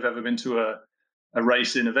seen if they've ever been to a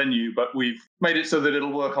race in a venue, but we've made it so that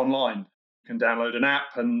it'll work online. You can download an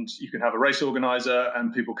app and you can have a race organizer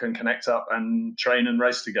and people can connect up and train and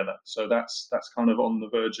race together. So that's kind of on the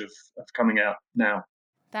verge of coming out now.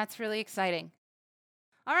 That's really exciting.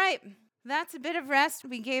 All right, that's a bit of rest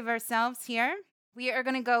we gave ourselves here. We are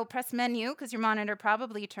going to go press menu because your monitor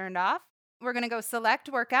probably turned off. We're going to go select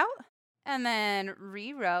workout and then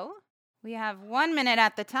re-row. We have 1 minute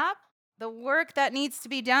at the top. The work that needs to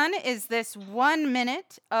be done is this 1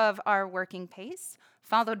 minute of our working pace,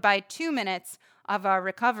 followed by 2 minutes of our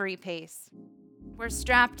recovery pace. We're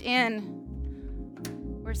strapped in.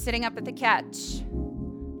 We're sitting up at the catch.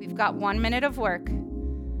 We've got 1 minute of work.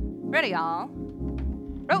 Ready, y'all?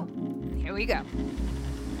 Oh, here we go.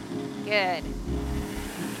 Good.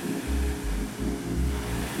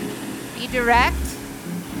 Be direct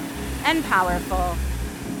and powerful.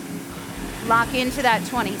 Lock into that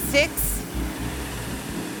 26.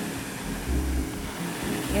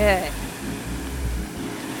 Good.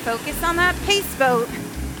 Focus on that pace boat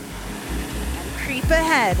and creep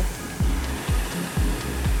ahead.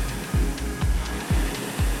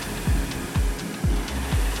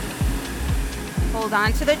 Hold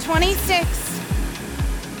on to the 26.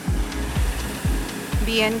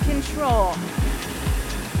 Be in control.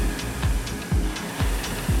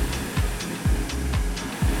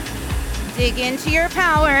 Dig into your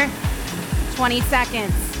power. 20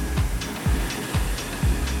 seconds.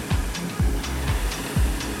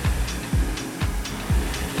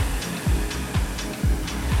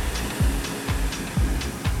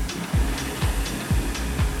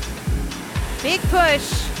 Big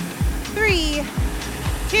push. 3,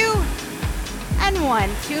 2, and 1.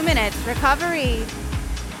 2 minutes. Recovery.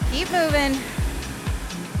 Keep moving.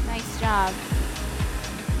 Nice job.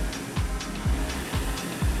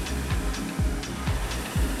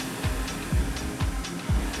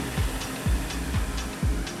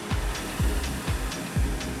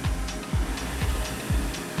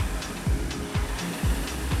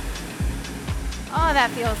 Oh,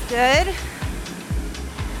 that feels good.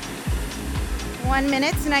 1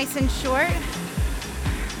 minute's nice and short.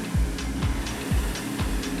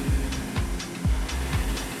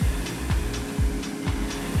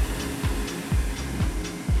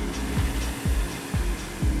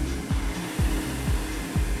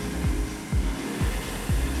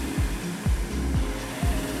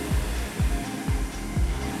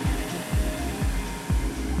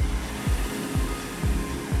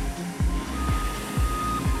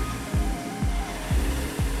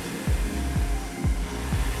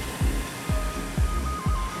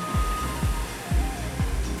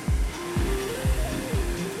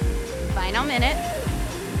 Final minute.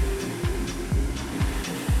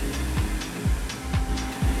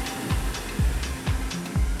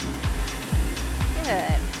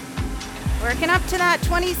 Good. Working up to that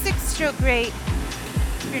 26 stroke rate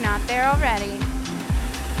if you're not there already.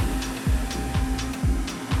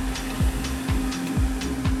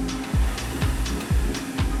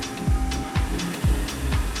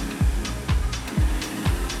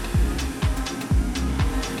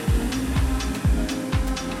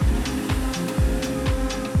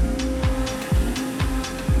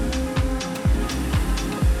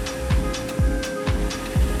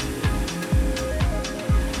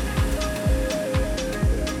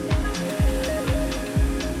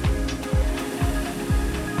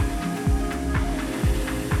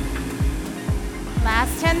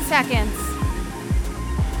 Last 10 seconds.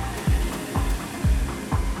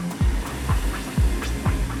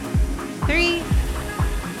 3,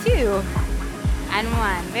 2, and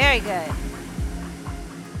 1. Very good.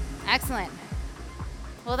 Excellent.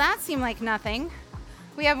 Well, that seemed like nothing.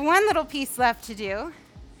 We have one little piece left to do.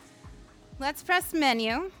 Let's press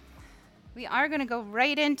menu. We are going to go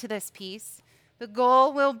right into this piece. The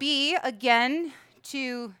goal will be, again,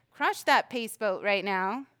 to crush that pace boat right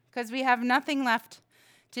now, because we have nothing left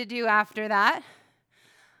to do after that.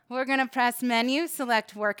 We're going to press menu,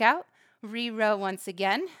 select workout, re-row once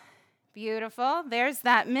again. Beautiful. There's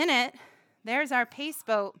that minute. There's our pace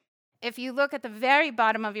boat. If you look at the very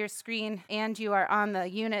bottom of your screen and you are on the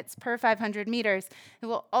units per 500 meters, it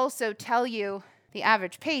will also tell you the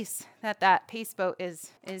average pace that pace boat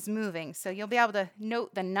is moving. So you'll be able to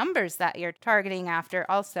note the numbers that you're targeting after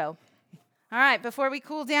also. All right, before we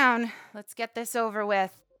cool down, let's get this over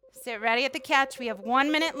with. Sit ready at the catch. We have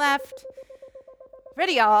 1 minute left.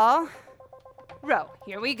 Ready, all. Row.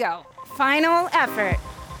 Here we go. Final effort.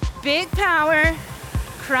 Big power.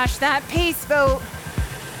 Crush that pace boat.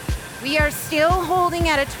 We are still holding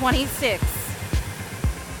at a 26.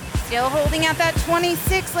 Still holding at that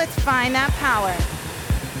 26. Let's find that power.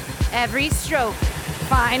 Every stroke,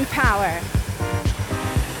 find power.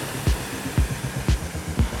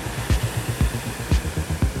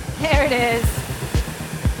 There it is.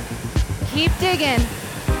 Keep digging.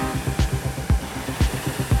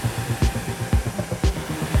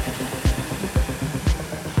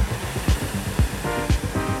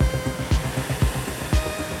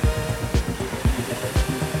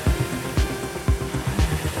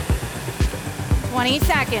 "20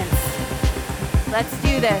 seconds. Let's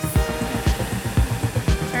do this.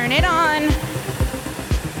 Turn it on.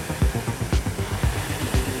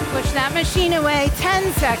 Push that machine away.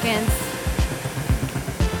 10 seconds.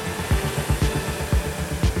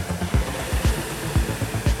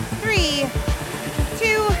 3,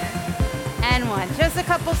 2, and 1. Just a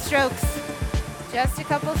couple strokes. Just a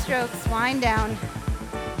couple strokes. Wind down.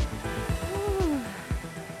 Ooh.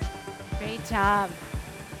 Great job.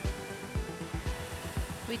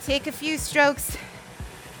 We take a few strokes.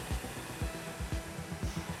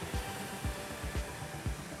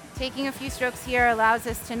 Taking a few strokes here allows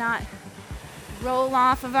us to not roll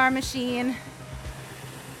off of our machine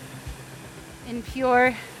in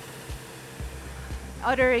pure,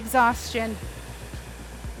 utter exhaustion.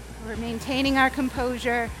 We're maintaining our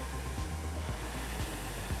composure.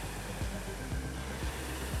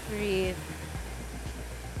 Breathe.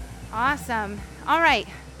 Awesome. All right.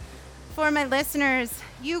 For my listeners,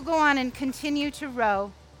 you go on and continue to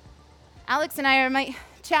row. Alex and I might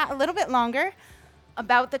chat a little bit longer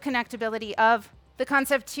about the connectability of the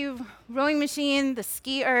Concept 2 rowing machine, the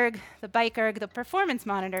ski erg, the bike erg, the performance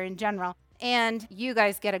monitor in general, and you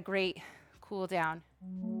guys get a great cool down.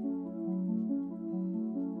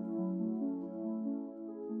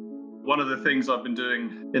 One of the things I've been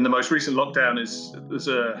doing in the most recent lockdown is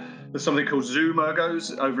there's something called Zoom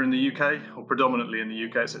ergos over in the UK, or predominantly in the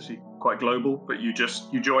UK. It's actually quite global, but you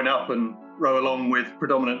join up and row along with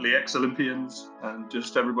predominantly ex-Olympians, and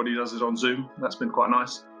just everybody does it on Zoom. That's been quite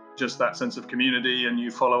nice. Just that sense of community, and you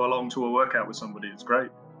follow along to a workout with somebody. It's great.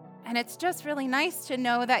 And it's just really nice to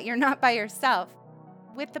know that you're not by yourself.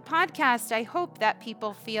 With the podcast, I hope that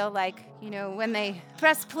people feel like, when they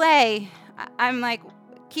press play, I'm like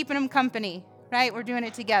keeping them company, right? We're doing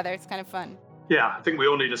it together. It's kind of fun. Yeah, I think we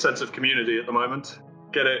all need a sense of community at the moment.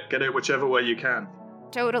 Get it whichever way you can.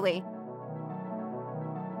 Totally.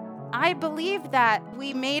 I believe that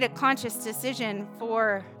we made a conscious decision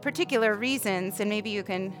for particular reasons, and maybe you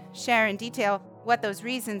can share in detail what those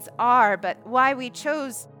reasons are, but why we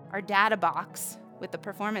chose our data box with the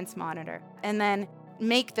performance monitor, and then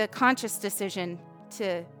make the conscious decision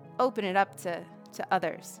to open it up to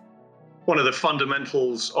others. One of the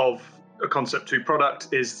fundamentals of a Concept 2 product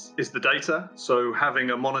is the data. So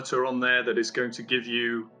having a monitor on there that is going to give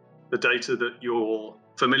you the data that you're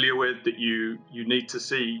familiar with, that you need to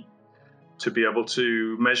see to be able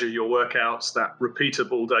to measure your workouts, that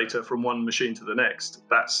repeatable data from one machine to the next,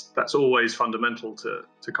 that's always fundamental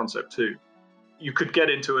to Concept 2. You could get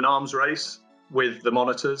into an arms race with the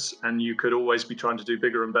monitors and you could always be trying to do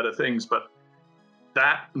bigger and better things, but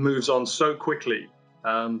that moves on so quickly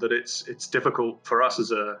that it's difficult for us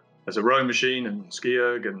as a rowing machine and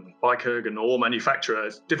RowErg and BikeErg and all manufacturer.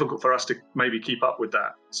 It's difficult for us to maybe keep up with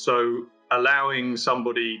that. So allowing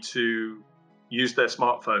somebody to use their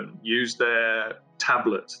smartphone, use their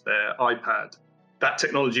tablet, their iPad, that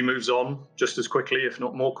technology moves on just as quickly, if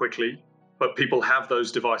not more quickly, but people have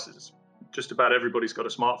those devices. Just about everybody's got a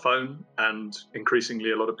smartphone, and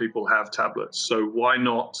increasingly a lot of people have tablets. So why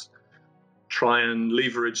not try and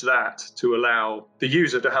leverage that to allow the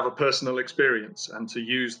user to have a personal experience and to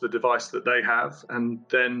use the device that they have, and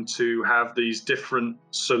then to have these different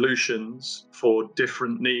solutions for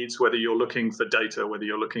different needs, whether you're looking for data, whether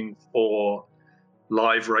you're looking for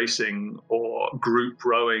live racing or group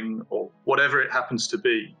rowing or whatever it happens to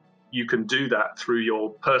be. You can do that through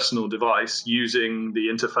your personal device using the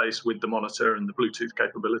interface with the monitor and the Bluetooth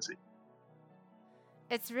capability.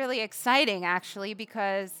 It's really exciting, actually,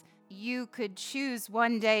 because you could choose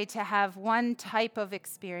one day to have one type of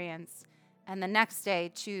experience and the next day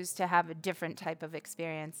choose to have a different type of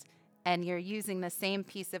experience, and you're using the same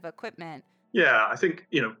piece of equipment. Yeah, I think,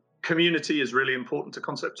 community is really important to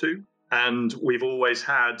Concept 2. And we've always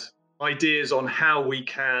had ideas on how we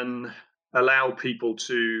can allow people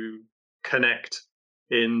to connect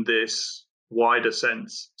in this wider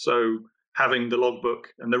sense. So having the logbook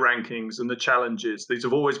and the rankings and the challenges, these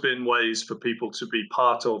have always been ways for people to be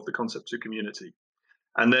part of the Concept 2 community.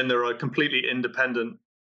 And then there are completely independent,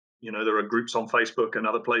 there are groups on Facebook and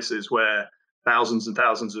other places where thousands and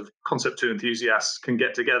thousands of Concept 2 enthusiasts can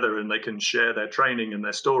get together and they can share their training and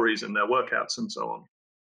their stories and their workouts and so on.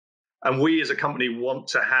 And we as a company want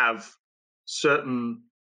to have certain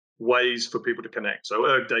ways for people to connect. So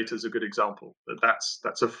Erg Data is a good example.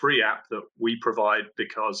 That's a free app that we provide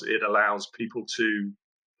because it allows people to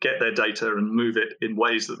get their data and move it in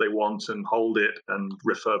ways that they want and hold it and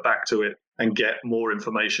refer back to it and get more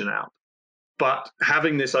information out. But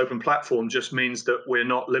having this open platform just means that we're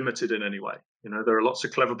not limited in any way. There are lots of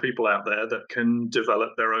clever people out there that can develop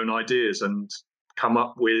their own ideas and come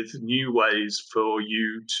up with new ways for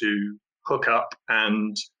you to hook up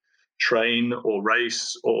and train or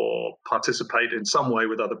race or participate in some way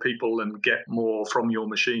with other people and get more from your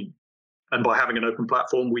machine. And by having an open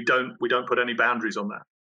platform, we don't put any boundaries on that.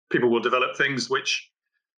 People will develop things which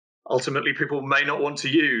ultimately people may not want to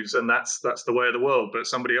use, and that's the way of the world. But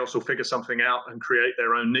somebody else will figure something out and create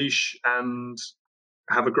their own niche and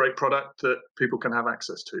have a great product that people can have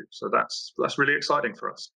access to. So that's really exciting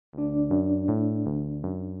for us.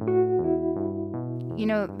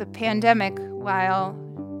 The pandemic, while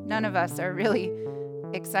none of us are really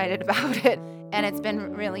excited about it, and it's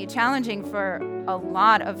been really challenging for a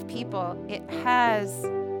lot of people, it has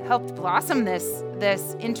helped blossom this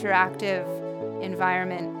interactive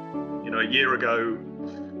environment. A year ago,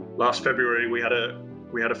 last February, we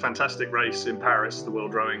had a fantastic race in Paris, the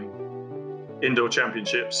World Rowing Indoor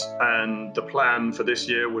Championships, and the plan for this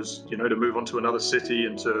year was, to move on to another city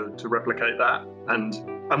and to replicate that.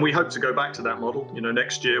 And we hope to go back to that model.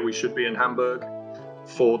 Next year we should be in Hamburg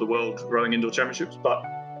for the World Rowing Indoor Championships. But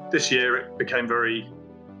this year it became very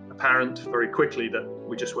apparent very quickly that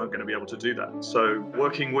we just weren't going to be able to do that. So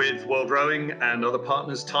working with World Rowing and other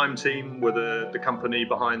partners, Time Team were the company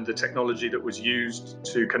behind the technology that was used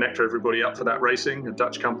to connect everybody up for that racing, a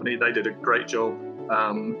Dutch company. They did a great job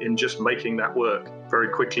in just making that work. Very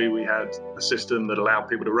quickly we had a system that allowed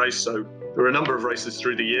people to race. So there were a number of races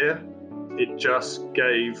through the year. It just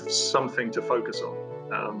gave something to focus on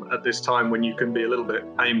at this time when you can be a little bit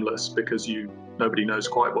aimless because nobody knows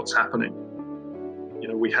quite what's happening.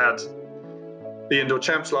 We had the Indoor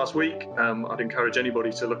Champs last week. I'd encourage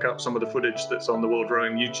anybody to look up some of the footage that's on the World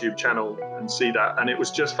Rowing YouTube channel and see that. And it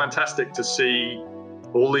was just fantastic to see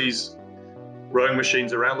all these rowing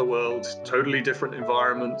machines around the world, totally different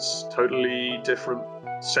environments, totally different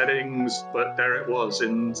settings, but there it was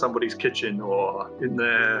in somebody's kitchen or in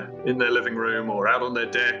their living room or out on their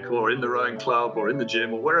deck or in the rowing club or in the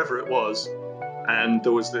gym or wherever it was. And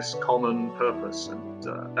there was this common purpose, and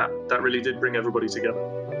that really did bring everybody together.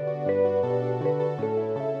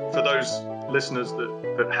 For those listeners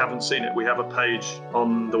that haven't seen it, we have a page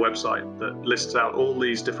on the website that lists out all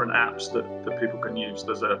these different apps that people can use.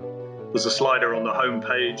 There's a There's a slider on the home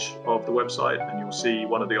page of the website, and you'll see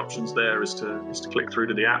one of the options there is to click through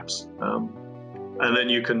to the apps, and then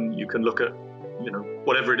you can look at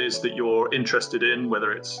whatever it is that you're interested in,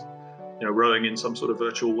 whether it's rowing in some sort of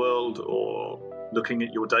virtual world or looking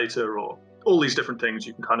at your data or all these different things.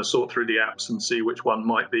 You can kind of sort through the apps and see which one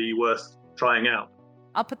might be worth trying out.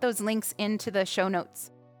 I'll put those links into the show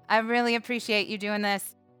notes. I really appreciate you doing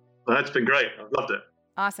this. That's been great. I've loved it.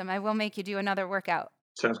 Awesome. I will make you do another workout.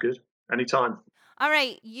 Sounds good. Anytime. All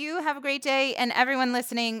right. You have a great day. And everyone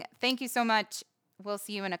listening, thank you so much. We'll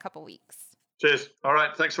see you in a couple weeks. Cheers. All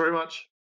right. Thanks very much.